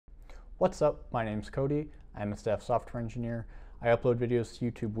What's up? My name's Cody. I'm a staff software engineer. I upload videos to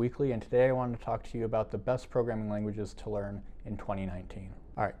YouTube weekly, and today I wanted to talk to you about the best programming languages to learn in 2019.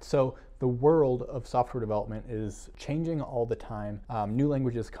 All right, so the world of software development is changing all the time. New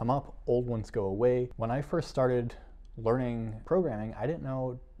languages come up, old ones go away. When I first started learning programming, I didn't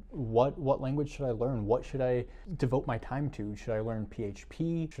know what language should I learn? What should I devote my time to? Should I learn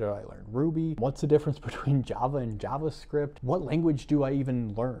PHP? Should I learn Ruby? What's the difference between Java and JavaScript? What language do I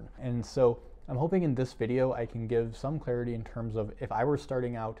even learn? And so I'm hoping in this video I can give some clarity in terms of if I were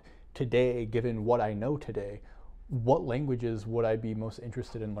starting out today, given what I know today, what languages would I be most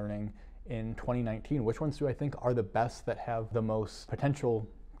interested in learning in 2019? Which ones do I think are the best that have the most potential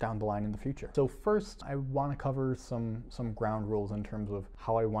down the line in the future? So first, I want to cover some ground rules in terms of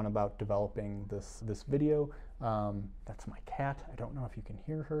how I went about developing this video. That's my cat. I don't know if you can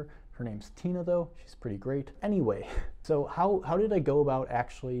hear her. Her name's Tina though. She's pretty great. Anyway, so how did I go about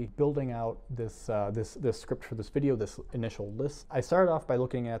actually building out this script for this video, this initial list? I started off by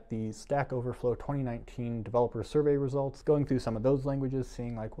looking at the StackOverflow 2019 developer survey results, going through some of those languages,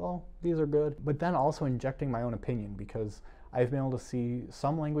 seeing like, well, these are good, but then also injecting my own opinion, because I've been able to see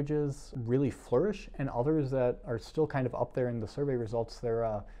some languages really flourish and others that are still kind of up there in the survey results.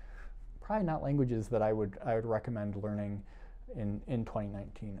 They're probably not languages that I would recommend learning in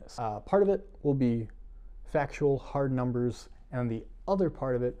 2019. Part of it will be factual, hard numbers, and the other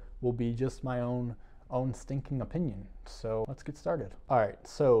part of it will be just my own stinking opinion. So let's get started. All right,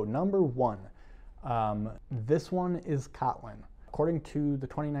 so number one, this one is Kotlin. According to the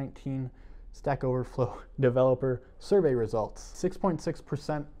 2019 StackOverflow developer survey results,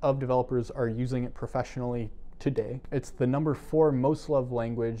 6.6% of developers are using it professionally today. It's the number 4 most loved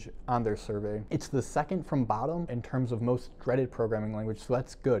language on their survey. It's the second from bottom in terms of most dreaded programming language, so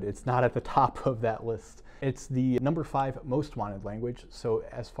that's good. It's not at the top of that list. It's the number 5 most wanted language. So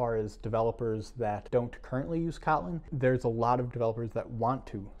as far as developers that don't currently use Kotlin, there's a lot of developers that want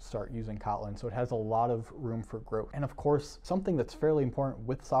to start using Kotlin. So it has a lot of room for growth. And of course, something that's fairly important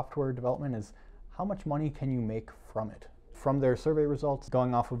with software development is how much money can you make from it? From their survey results,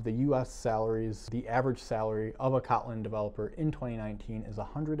 going off of the US salaries, the average salary of a Kotlin developer in 2019 is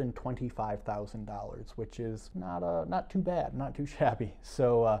 $125,000, which is not too bad, not too shabby.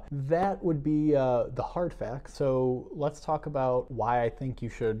 So that would be the hard facts. So let's talk about why I think you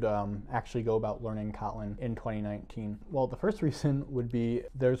should actually go about learning Kotlin in 2019. Well, the first reason would be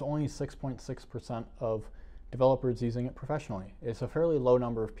there's only 6.6% of developers using it professionally. It's a fairly low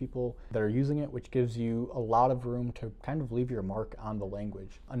number of people that are using it, which gives you a lot of room to kind of leave your mark on the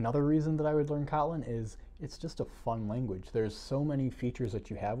language. Another reason that I would learn Kotlin is it's just a fun language. There's so many features that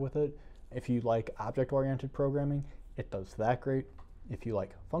you have with it. If you like object-oriented programming, it does that great. If you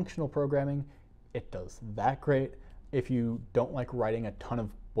like functional programming, it does that great. If you don't like writing a ton of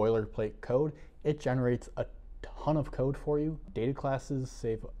boilerplate code, it generates a ton of code for you. Data classes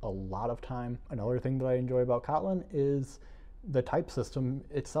save a lot of time. Another thing that I enjoy about Kotlin is the type system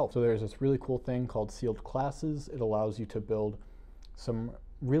itself. So there's this really cool thing called sealed classes. It allows you to build some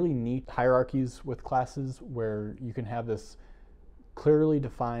really neat hierarchies with classes where you can have this clearly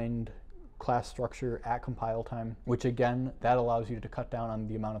defined class structure at compile time, which again, that allows you to cut down on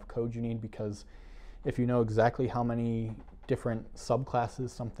the amount of code you need, because if you know exactly how many different subclasses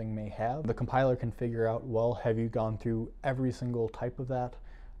something may have, the compiler can figure out, well, have you gone through every single type of that?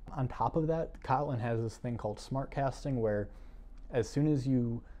 On top of that, Kotlin has this thing called smart casting, where as soon as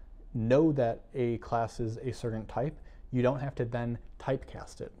you know that a class is a certain type, you don't have to then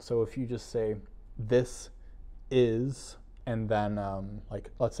typecast it. So if you just say this is, and then like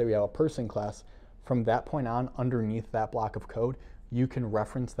let's say we have a person class, from that point on, underneath that block of code, you can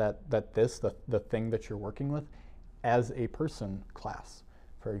reference the thing that you're working with as a person class,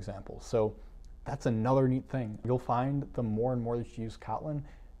 for example. So that's another neat thing. You'll find the more and more that you use Kotlin,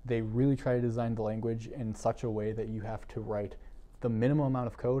 they really try to design the language in such a way that you have to write the minimum amount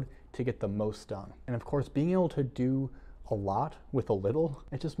of code to get the most done. And of course, being able to do a lot with a little,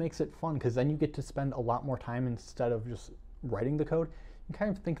 it just makes it fun, because then you get to spend a lot more time instead of just writing the code. You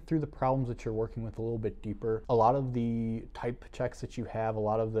kind of think through the problems that you're working with a little bit deeper. A lot of the type checks that you have, a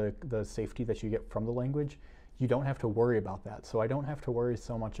lot of the safety that you get from the language, you don't have to worry about that. So I don't have to worry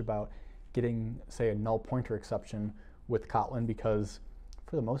so much about getting, say, a null pointer exception with Kotlin, because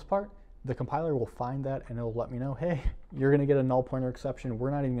for the most part, the compiler will find that and it'll let me know, hey, you're gonna get a null pointer exception.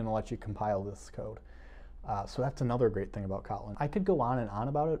 We're not even gonna let you compile this code. So that's another great thing about Kotlin. I could go on and on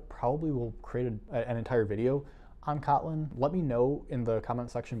about it. Probably will create an entire video on Kotlin. Let me know in the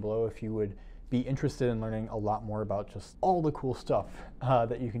comment section below if you would be interested in learning a lot more about just all the cool stuff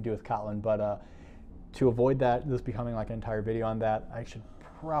that you can do with Kotlin. But to avoid that, this becoming like an entire video on that, I should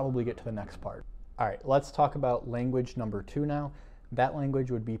probably get to the next part. All right, let's talk about language number 2 now. That language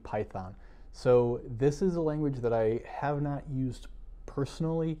would be Python. So this is a language that I have not used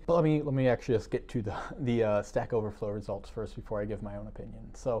personally, but let me actually just get to the Stack Overflow results first before I give my own opinion.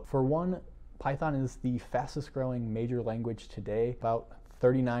 So for one, Python is the fastest growing major language today. About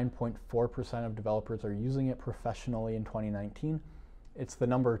 39.4% of developers are using it professionally in 2019. It's the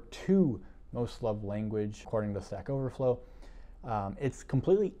number 2 most loved language according to Stack Overflow. It's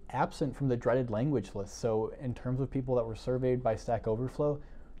completely absent from the dreaded language list. So in terms of people that were surveyed by Stack Overflow,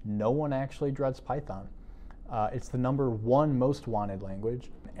 no one actually dreads Python. It's the number 1 most wanted language.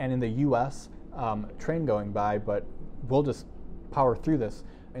 And in the US, train going by, but we'll just power through this.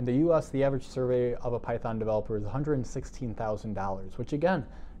 In the US, the average survey of a Python developer is $116,000, which again,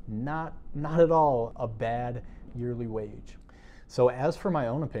 not at all a bad yearly wage. So as for my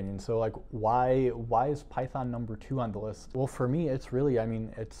own opinion, so like why is Python number 2 on the list? Well, for me, it's really,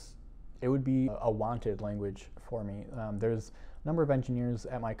 it would be a wanted language for me. There's a number of engineers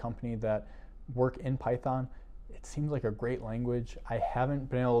at my company that work in Python. It seems like a great language. I haven't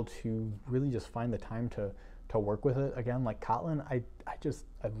been able to really just find the time to work with it. Again, like Kotlin, I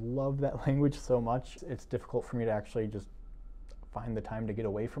love that language so much. It's difficult for me to actually just find the time to get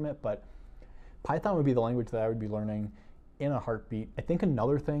away from it, but Python would be the language that I would be learning in a heartbeat. I think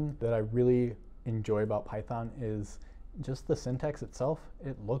another thing that I really enjoy about Python is just the syntax itself.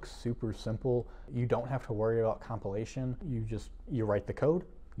 It looks super simple. You don't have to worry about compilation. You write the code,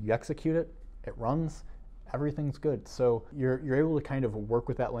 you execute it, it runs, everything's good. So you're able to kind of work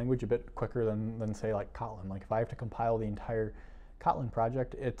with that language a bit quicker than say like Kotlin. Like if I have to compile the entire Kotlin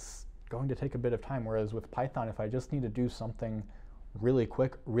project, it's going to take a bit of time. Whereas with Python, if I just need to do something really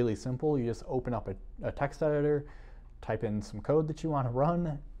quick, really simple, you just open up a text editor, type in some code that you want to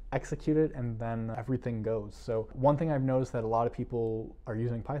run, execute it, and then everything goes. So one thing I've noticed that a lot of people are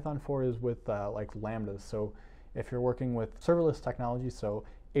using Python for is with like lambdas. So if you're working with serverless technology, so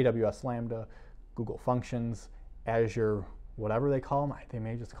AWS Lambda, Google Functions, Azure, whatever they call them, they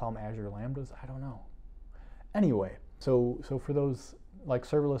may just call them Azure Lambdas, I don't know. Anyway, so for those like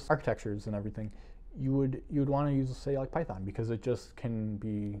serverless architectures and everything, you would want to use, say, like Python, because it just can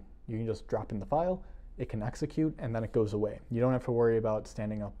be, you can just drop in the file, it can execute, and then it goes away. You don't have to worry about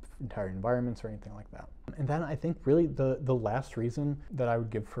standing up entire environments or anything like that. And then I think really the last reason that I would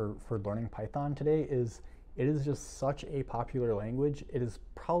give for learning Python today is it is just such a popular language. It is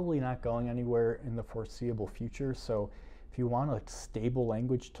probably not going anywhere in the foreseeable future. So if you want a stable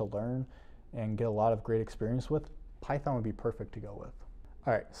language to learn and get a lot of great experience with, Python would be perfect to go with.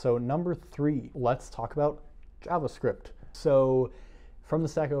 All right, so number 3, let's talk about JavaScript. So from the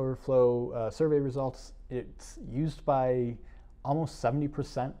Stack Overflow survey results, it's used by almost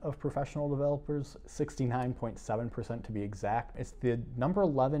 70% of professional developers, 69.7% to be exact. It's the number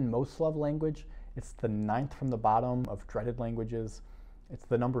 11 most loved language. It's the 9th from the bottom of dreaded languages. It's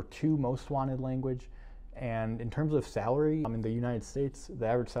the number 2 most wanted language. And in terms of salary, in the United States, the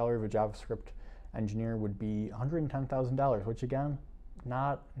average salary of a JavaScript engineer would be $110,000, which again,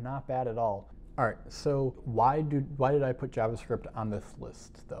 not bad at all. All right, so why did I put JavaScript on this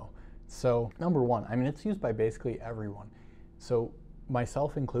list though? So number 1, it's used by basically everyone. So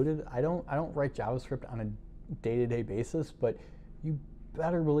myself included, I don't write JavaScript on a day-to-day basis, but you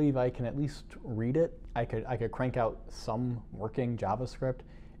better believe I can at least read it. I could crank out some working JavaScript.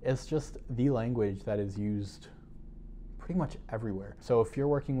 It's just the language that is used pretty much everywhere. So if you're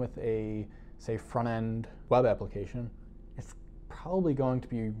working with a, say, front-end web application, it's probably going to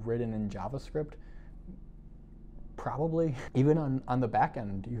be written in JavaScript. Probably. Even on the back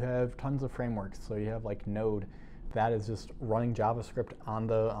end, you have tons of frameworks. So you have like Node, that is just running JavaScript on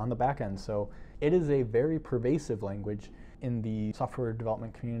the back end. So it is a very pervasive language in the software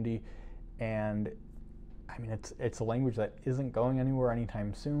development community, and it's a language that isn't going anywhere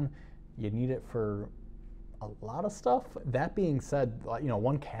anytime soon. You need it for a lot of stuff. That being said,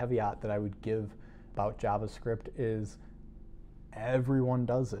 one caveat that I would give about JavaScript is everyone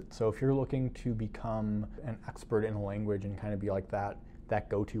does it. So if you're looking to become an expert in a language and kind of be like that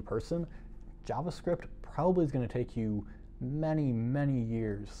go-to person, JavaScript probably is going to take you many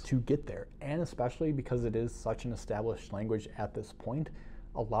years to get there. And especially because it is such an established language at this point,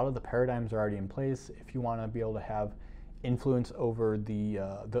 a lot of the paradigms are already in place. If you want to be able to have influence over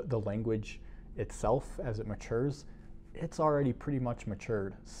the language itself as it matures, it's already pretty much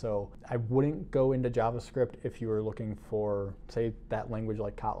matured. So I wouldn't go into JavaScript if you were looking for, say, that language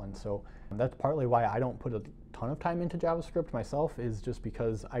like Kotlin. So that's partly why I don't put a ton of time into JavaScript myself, is just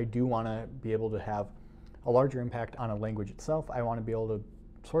because I do want to be able to have a larger impact on a language itself. I want to be able to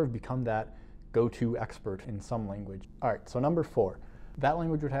sort of become that go-to expert in some language. All right, so number 4, that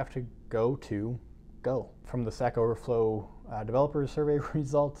language would have to go to Go. From the StackOverflow developer survey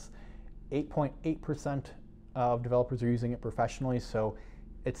results, 8.8% of developers are using it professionally, so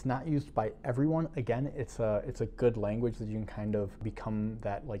it's not used by everyone. Again, it's a good language that you can kind of become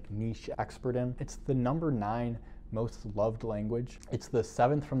that like niche expert in. It's the number 9 most loved language. It's the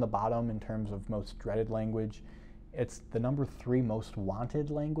 7th from the bottom in terms of most dreaded language. It's the number 3 most wanted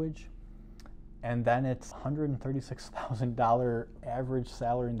language. And then it's $136,000 average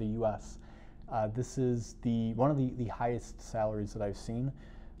salary in the US. This is one of the highest salaries that I've seen.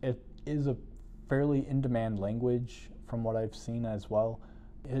 It is a fairly in-demand language from what I've seen as well.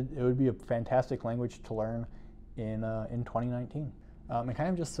 It would be a fantastic language to learn in 2019. And kind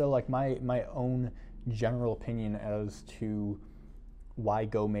of just so like my own general opinion as to why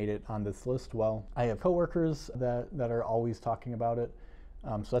Go made it on this list. Well, I have coworkers that are always talking about it.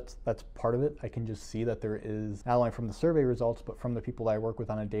 So that's part of it. I can just see that there is, not only from the survey results, but from the people that I work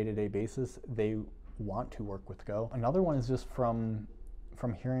with on a day-to-day basis, they want to work with Go. Another one is just from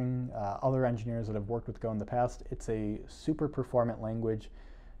hearing other engineers that have worked with Go in the past. It's a super performant language.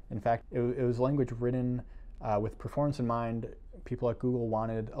 In fact, it was a language written with performance in mind. People at Google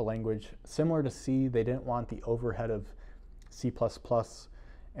wanted a language similar to C. They didn't want the overhead of C++.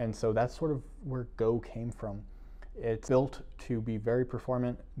 And so that's sort of where Go came from. It's built to be very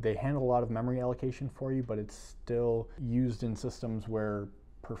performant. They handle a lot of memory allocation for you, but it's still used in systems where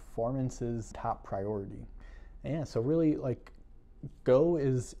performance is top priority. And yeah, so really like Go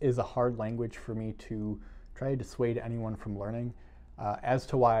is a hard language for me to try to dissuade anyone from learning. As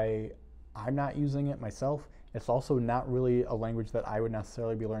to why I'm not using it myself, it's also not really a language that I would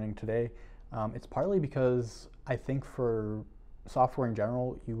necessarily be learning today. It's partly because I think for software in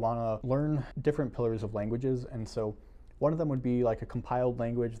general, you want to learn different pillars of languages, and so one of them would be like a compiled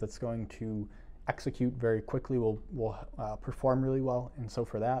language that's going to execute very quickly, will perform really well, and so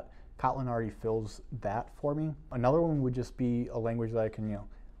for that, Kotlin already fills that for me. Another one would just be a language that I can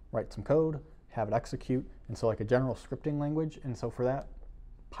write some code, have it execute, and so like a general scripting language, and so for that,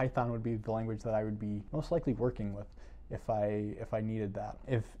 Python would be the language that I would be most likely working with if I needed that.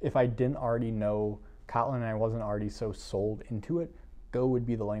 If I didn't already know Kotlin and I wasn't already so sold into it, Go would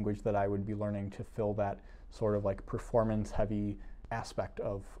be the language that I would be learning to fill that sort of like performance heavy aspect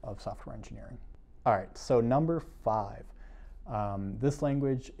of software engineering. All right, so number 5. This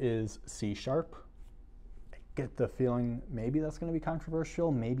language is C#. I get the feeling maybe that's going to be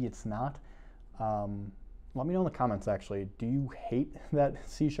controversial, maybe it's not. Let me know in the comments actually, do you hate that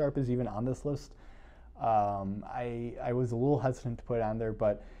C# is even on this list? I was a little hesitant to put it on there,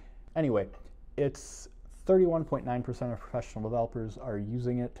 but anyway, it's 31.9% of professional developers are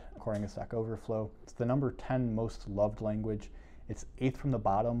using it, according to StackOverflow. It's the number 10 most loved language. It's 8th from the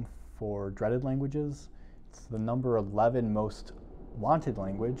bottom for dreaded languages. It's the number 11 most wanted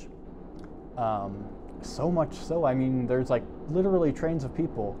language. So much so, I mean, there's like literally trains of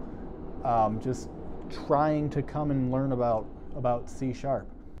people just trying to come and learn about C#.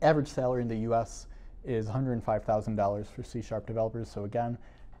 Average salary in the US is $105,000 for C# developers, so again,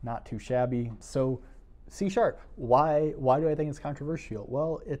 not too shabby. So C#, why do I think it's controversial?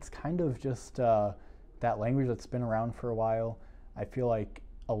 Well, it's kind of just that language that's been around for a while. I feel like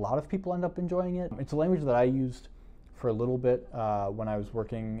a lot of people end up enjoying it. It's a language that I used for a little bit when I was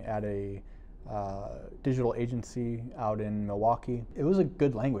working at a digital agency out in Milwaukee. It was a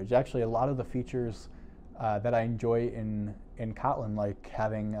good language. Actually, a lot of the features that I enjoy in Kotlin, like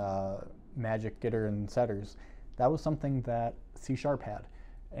having magic getter and setters, that was something that C# had.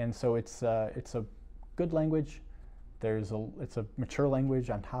 And so it's a good language. It's a mature language.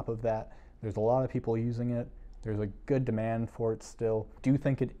 On top of that, there's a lot of people using it. There's a good demand for it still. Do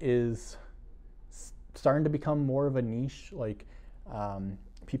think it is starting to become more of a niche. Like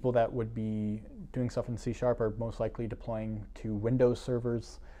people that would be doing stuff in C# are most likely deploying to Windows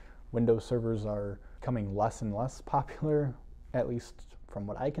servers. Windows servers are becoming less and less popular, at least from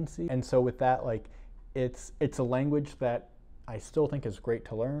what I can see. And so with that, like it's a language that I still think is great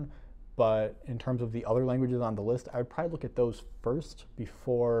to learn, but in terms of the other languages on the list, I would probably look at those first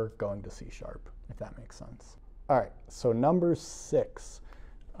before going to C#, if that makes sense. All right, so number 6.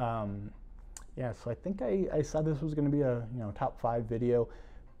 Yeah, so I think I said this was going to be a top 5 video,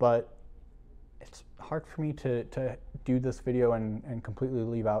 but it's hard for me to do this video and completely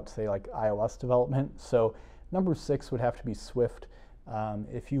leave out, say, like iOS development. So number 6 would have to be Swift.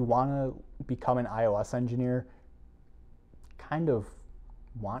 If you want to become an iOS engineer, kind of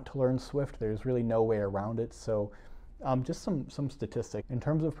want to learn Swift, there's really no way around it. So just some statistics. In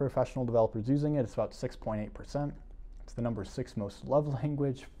terms of professional developers using it, it's about 6.8%. It's the number 6 most loved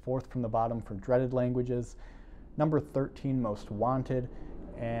language, 4th from the bottom for dreaded languages. number 13 most wanted,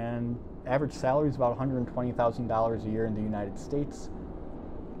 and average salary is about $120,000 a year in the United States.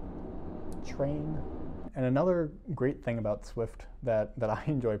 Train. And another great thing about Swift that I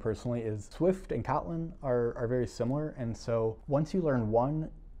enjoy personally is Swift and Kotlin are very similar, and so once you learn one,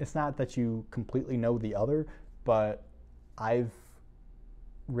 it's not that you completely know the other, but I've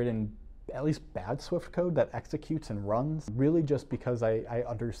written at least bad Swift code that executes and runs really just because I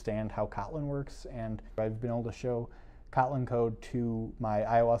understand how Kotlin works, and I've been able to show Kotlin code to my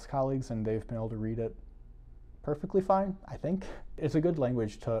iOS colleagues and they've been able to read it perfectly fine, I think. It's a good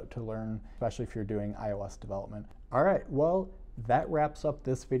language to learn, especially if you're doing iOS development. All right, well, that wraps up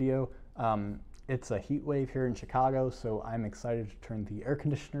this video. It's a heat wave here in Chicago, so I'm excited to turn the air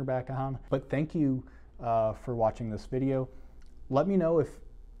conditioner back on. But thank you for watching this video. Let me know if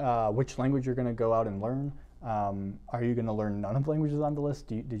which language you're gonna go out and learn. Are you gonna learn none of the languages on the list?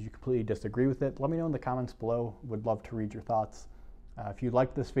 Did you completely disagree with it? Let me know in the comments below. Would love to read your thoughts. If you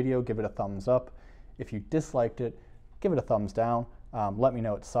liked this video, give it a thumbs up. If you disliked it, give it a thumbs down. Let me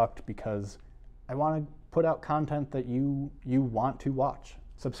know it sucked, because I want to put out content that you want to watch.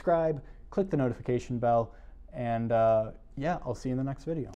 Subscribe, click the notification bell, and yeah, I'll see you in the next video.